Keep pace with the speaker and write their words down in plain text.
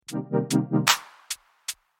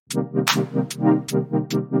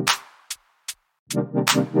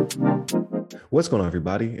What's going on,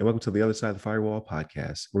 everybody, and welcome to the Other Side of the Firewall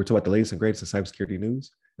podcast, where we talk about the latest and greatest in cybersecurity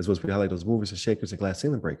news, as well as we highlight those movers and shakers and glass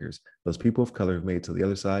ceiling breakers, those people of color who've made it to the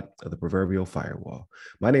other side of the proverbial firewall.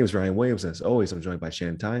 My name is Ryan Williams, and as always, I'm joined by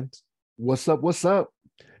Shannon Tynes. What's up? What's up?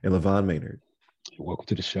 And Levon Maynard. Welcome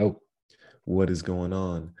to the show. What is going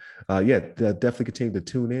on? Definitely continue to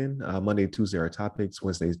tune in. Monday and Tuesday are topics,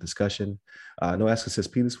 Wednesday's discussion. No Ask Us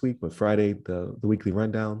SP this week, but Friday, the weekly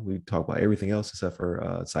rundown. We talk about everything else except for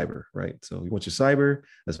cyber, right? So you want your cyber,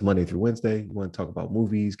 that's Monday through Wednesday. You want to talk about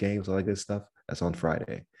movies, games, all that good stuff, that's on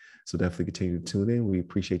Friday. So definitely continue to tune in. We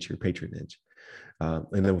appreciate your patronage.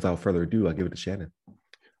 And then without further ado, I'll give it to Shannon.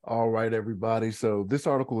 All right, everybody. So this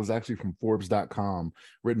article is actually from Forbes.com,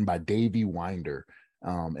 written by Davey Winder.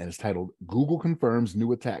 And it's titled, Google confirms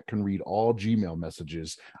new attack can read all Gmail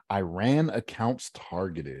messages. Iran accounts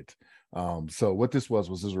targeted. So what this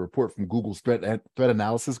was a report from Google's threat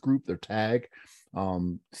analysis group. Their tag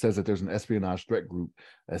says that there's an espionage threat group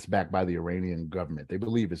that's backed by the Iranian government. They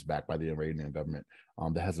believe it's backed by the Iranian government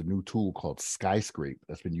that has a new tool called HYPERSCRAPE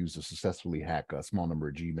that's been used to successfully hack a small number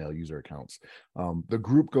of Gmail user accounts. The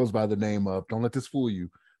group goes by the name of, don't let this fool you,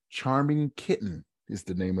 Charming Kitten is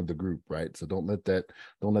the name of the group, right? So don't let that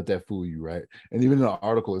fool you, right? And even in the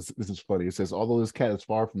article, this is funny. It says, although this cat is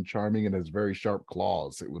far from charming and has very sharp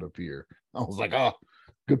claws, it would appear. I was like, oh,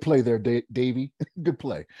 good play there, Davey. Good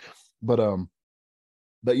play. But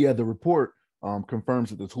yeah, the report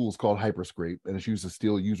confirms that the tool is called HYPERSCRAPE, and it's used to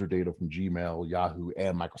steal user data from Gmail, Yahoo,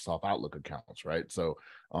 and Microsoft Outlook accounts, right? So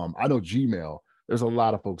I know Gmail. There's a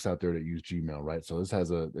lot of folks out there that use Gmail, right? So this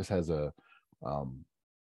has a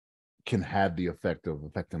can have the effect of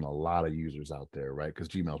affecting a lot of users out there, right? Because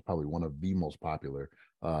Gmail is probably one of the most popular,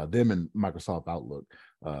 them and Microsoft Outlook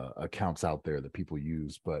accounts out there that people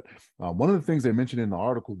use. But one of the things they mentioned in the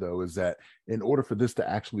article, though, is that in order for this to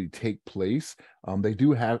actually take place, they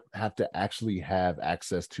do have to actually have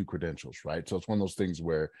access to credentials, right? So it's one of those things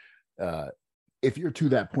where if you're to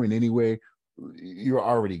that point anyway, you're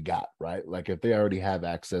already got, right? Like if they already have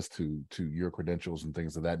access to your credentials and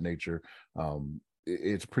things of that nature,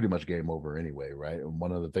 it's pretty much game over anyway, right? And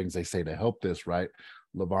one of the things they say to help this, right,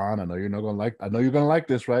 Levon, I know you're gonna like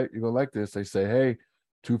this, right? You're gonna like this. They say, hey,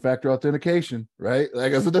 two-factor authentication, right?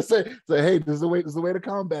 Like that's what they say. Say, hey, this is the way to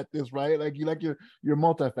combat this, right? Like you like your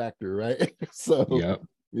multi-factor, right? So yeah.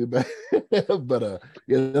 But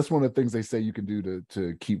yeah, that's one of the things they say you can do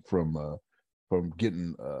to keep from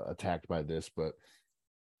getting attacked by this. But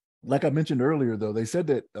like I mentioned earlier, though, they said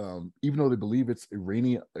that even though they believe it's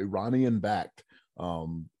Iranian backed,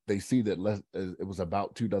 they see that it was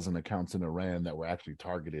about 24 accounts in Iran that were actually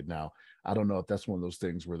targeted. Now, I don't know if that's one of those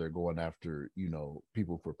things where they're going after,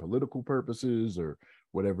 people for political purposes or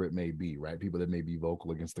whatever it may be, right? People that may be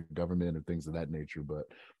vocal against the government and things of that nature. But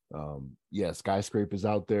yeah, HYPERSCRAPE is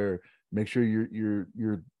out there. Make sure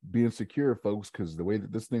you're being secure, folks, because the way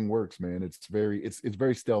that this thing works, man, it's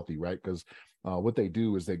very stealthy, right? Because what they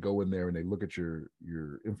do is they go in there and they look at your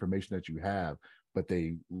information that you have, but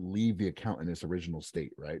they leave the account in its original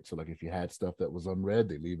state, right? So like if you had stuff that was unread,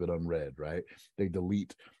 they leave it unread, right? They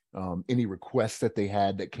delete any requests that they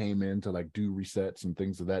had that came in to like do resets and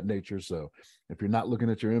things of that nature. So if you're not looking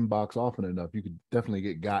at your inbox often enough, you could definitely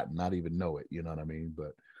get got and not even know it. You know what I mean?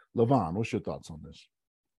 But Levon, what's your thoughts on this?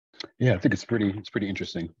 Yeah, I think it's pretty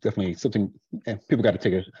interesting. Definitely something people got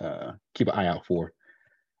to keep an eye out for.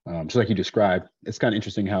 Just like you described, it's kind of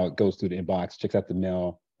interesting how it goes through the inbox, checks out the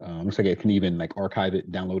mail. Looks like it can even like archive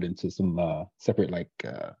it, download it into some separate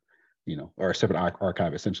or a separate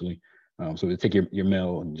archive essentially. So they take your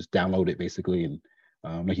mail and just download it basically,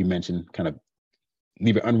 and like you mentioned, kind of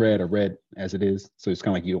leave it unread or read as it is. So it's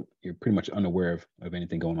kind of like you're pretty much unaware of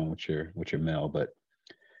anything going on with your mail. But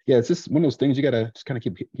yeah, it's just one of those things you gotta just kind of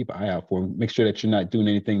keep an eye out for. Make sure that you're not doing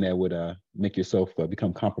anything that would make yourself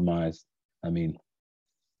become compromised. I mean,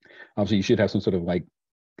 obviously you should have some sort of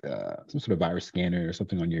virus scanner or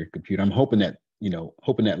something on your computer. I'm hoping that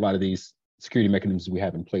a lot of these security mechanisms we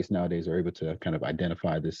have in place nowadays are able to kind of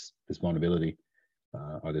identify this vulnerability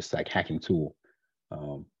or this like hacking tool.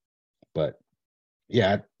 But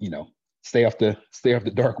yeah, stay off the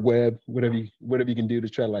dark web. Whatever you can do to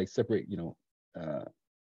try to like separate,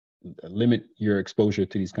 limit your exposure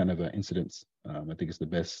to these kind of incidents. I think it's the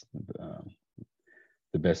best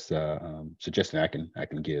suggestion I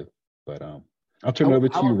can give. But I'll turn it over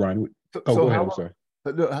to you, Ryan. Go ahead. I'm sorry.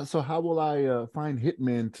 So how will I find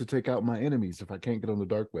hitmen to take out my enemies if I can't get on the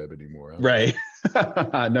dark web anymore? Right.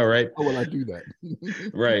 I know, right? How will I do that?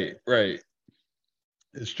 Right.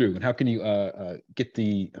 It's true. And how can you get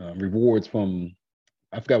the rewards from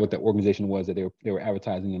I forgot what the organization was that they were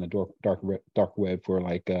advertising in the dark web for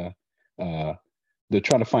like they're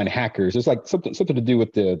trying to find hackers. It's like something to do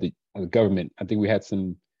with the government. I think we had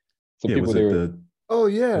some people was there. Oh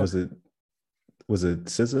yeah. Was it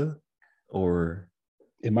SZA or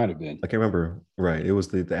it might have been. I can't remember. Right. It was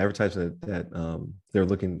the advertisement that they were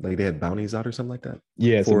looking like they had bounties out or something like that.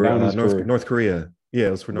 Yeah, for bounties North Korea. Yeah,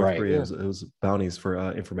 it was for North Right. Korea. Yeah. It was bounties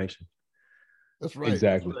for information. That's right.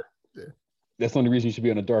 Exactly. That's right. Yeah. That's the only reason you should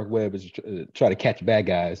be on the dark web is try to catch bad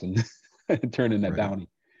guys and turn in that Right. bounty.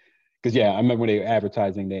 Because I remember when they were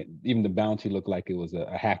advertising that even the bounty looked like it was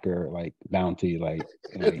a hacker like bounty, like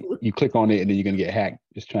you click on it and then you're gonna get hacked,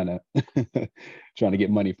 just trying to get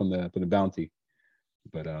money from the bounty.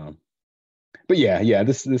 But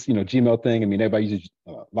this Gmail thing. I mean, everybody uses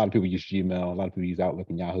a lot of people use Gmail, a lot of people use Outlook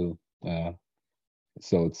and Yahoo.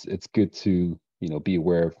 So it's good to be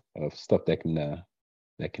aware of stuff that can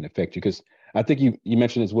affect you. Because I think you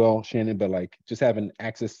mentioned as well, Shannon, but like just having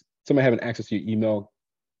access to your email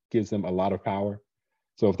gives them a lot of power.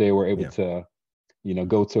 So if they were able to,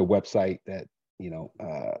 go to a website that,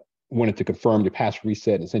 wanted to confirm your password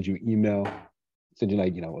reset and send you an email, send you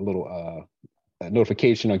like, a little a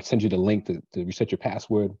notification, or send you the link to reset your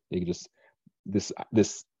password, they could just, this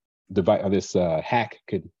device or this hack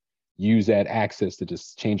could use that access to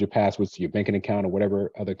just change your passwords to your banking account or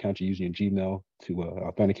whatever other account you're using in Gmail to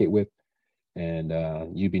authenticate with. And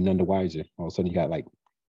you'd be none the wiser. All of a sudden you got like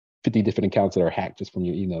 50 different accounts that are hacked just from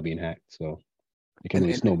your email being hacked. So it can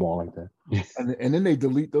really snowball like that. And then they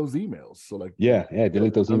delete those emails. So like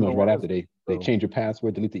delete those emails right after they so. change your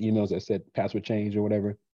password, delete the emails that said password change or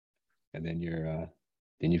whatever, and then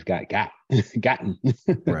you've gotten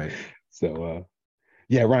Right. So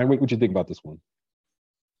Ryan, what you think about this one?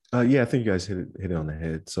 I think you guys hit it on the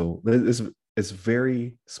head. So it's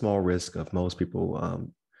very small risk of most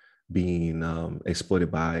people being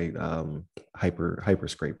exploited by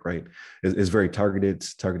HYPERSCRAPE, right? It's very targeted.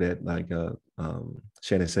 It's targeted, like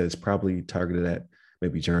Shannon said, it's probably targeted at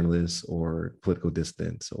maybe journalists or political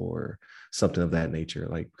dissidents or something of that nature,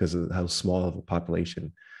 like because of how small of a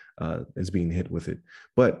population is being hit with it.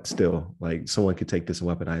 But still, like someone could take this and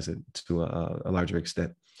weaponize it to a larger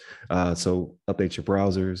extent. So update your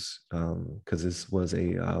browsers, because this was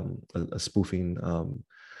a spoofing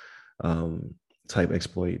type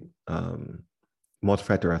exploit.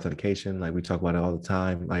 Multi-factor authentication, like we talk about it all the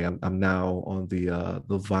time. Like I'm now on the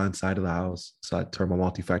Levon side of the house, so I turn my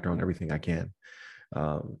multi-factor on everything I can.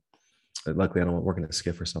 Luckily, I don't work in a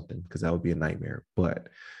skiff or something, because that would be a nightmare. But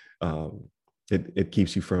it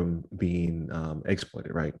keeps you from being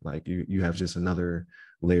exploited, right? Like you have just another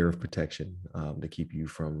layer of protection to keep you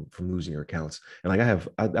from losing your accounts. And like I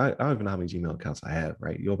don't even know how many Gmail accounts I have,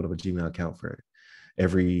 right? You open up a Gmail account for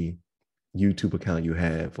every YouTube account you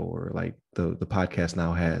have, or like the podcast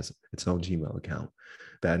now has its own Gmail account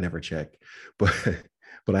that I never check, but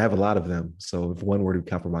I have a lot of them. So if one were to be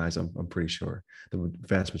compromised, I'm pretty sure the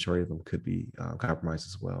vast majority of them could be compromised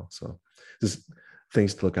as well. So just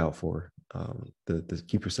things to look out for, to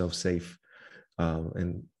keep yourself safe,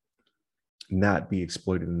 and not be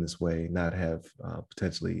exploited in this way, not have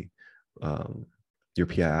potentially your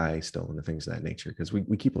PII stolen and things of that nature. Because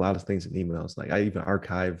we keep a lot of things in emails. Like I even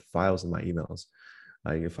archive files in my emails.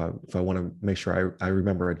 Like if I want to make sure I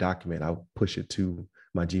remember a document, I'll push it to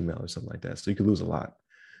my Gmail or something like that. So you could lose a lot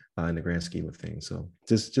in the grand scheme of things. So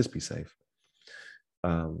just be safe.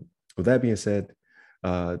 With that being said,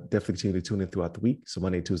 definitely continue to tune in throughout the week. So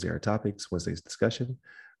Monday, Tuesday are topics, Wednesday's discussion,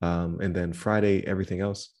 and then Friday, everything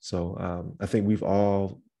else. So I think we've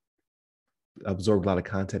all absorbed a lot of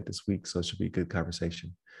content this week, so it should be a good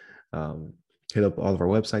conversation. Hit up all of our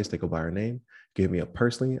websites. They go by our name. Give me up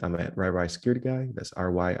personally. I'm at RY Security Guy. That's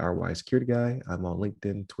RY Security Guy. I'm on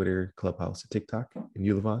LinkedIn, Twitter, Clubhouse, and TikTok. And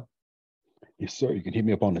you, Levon? Yes, sir. You can hit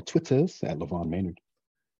me up on the Twitters at Levon Maynard.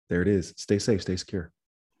 There it is. Stay safe. Stay secure.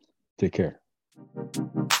 Take care.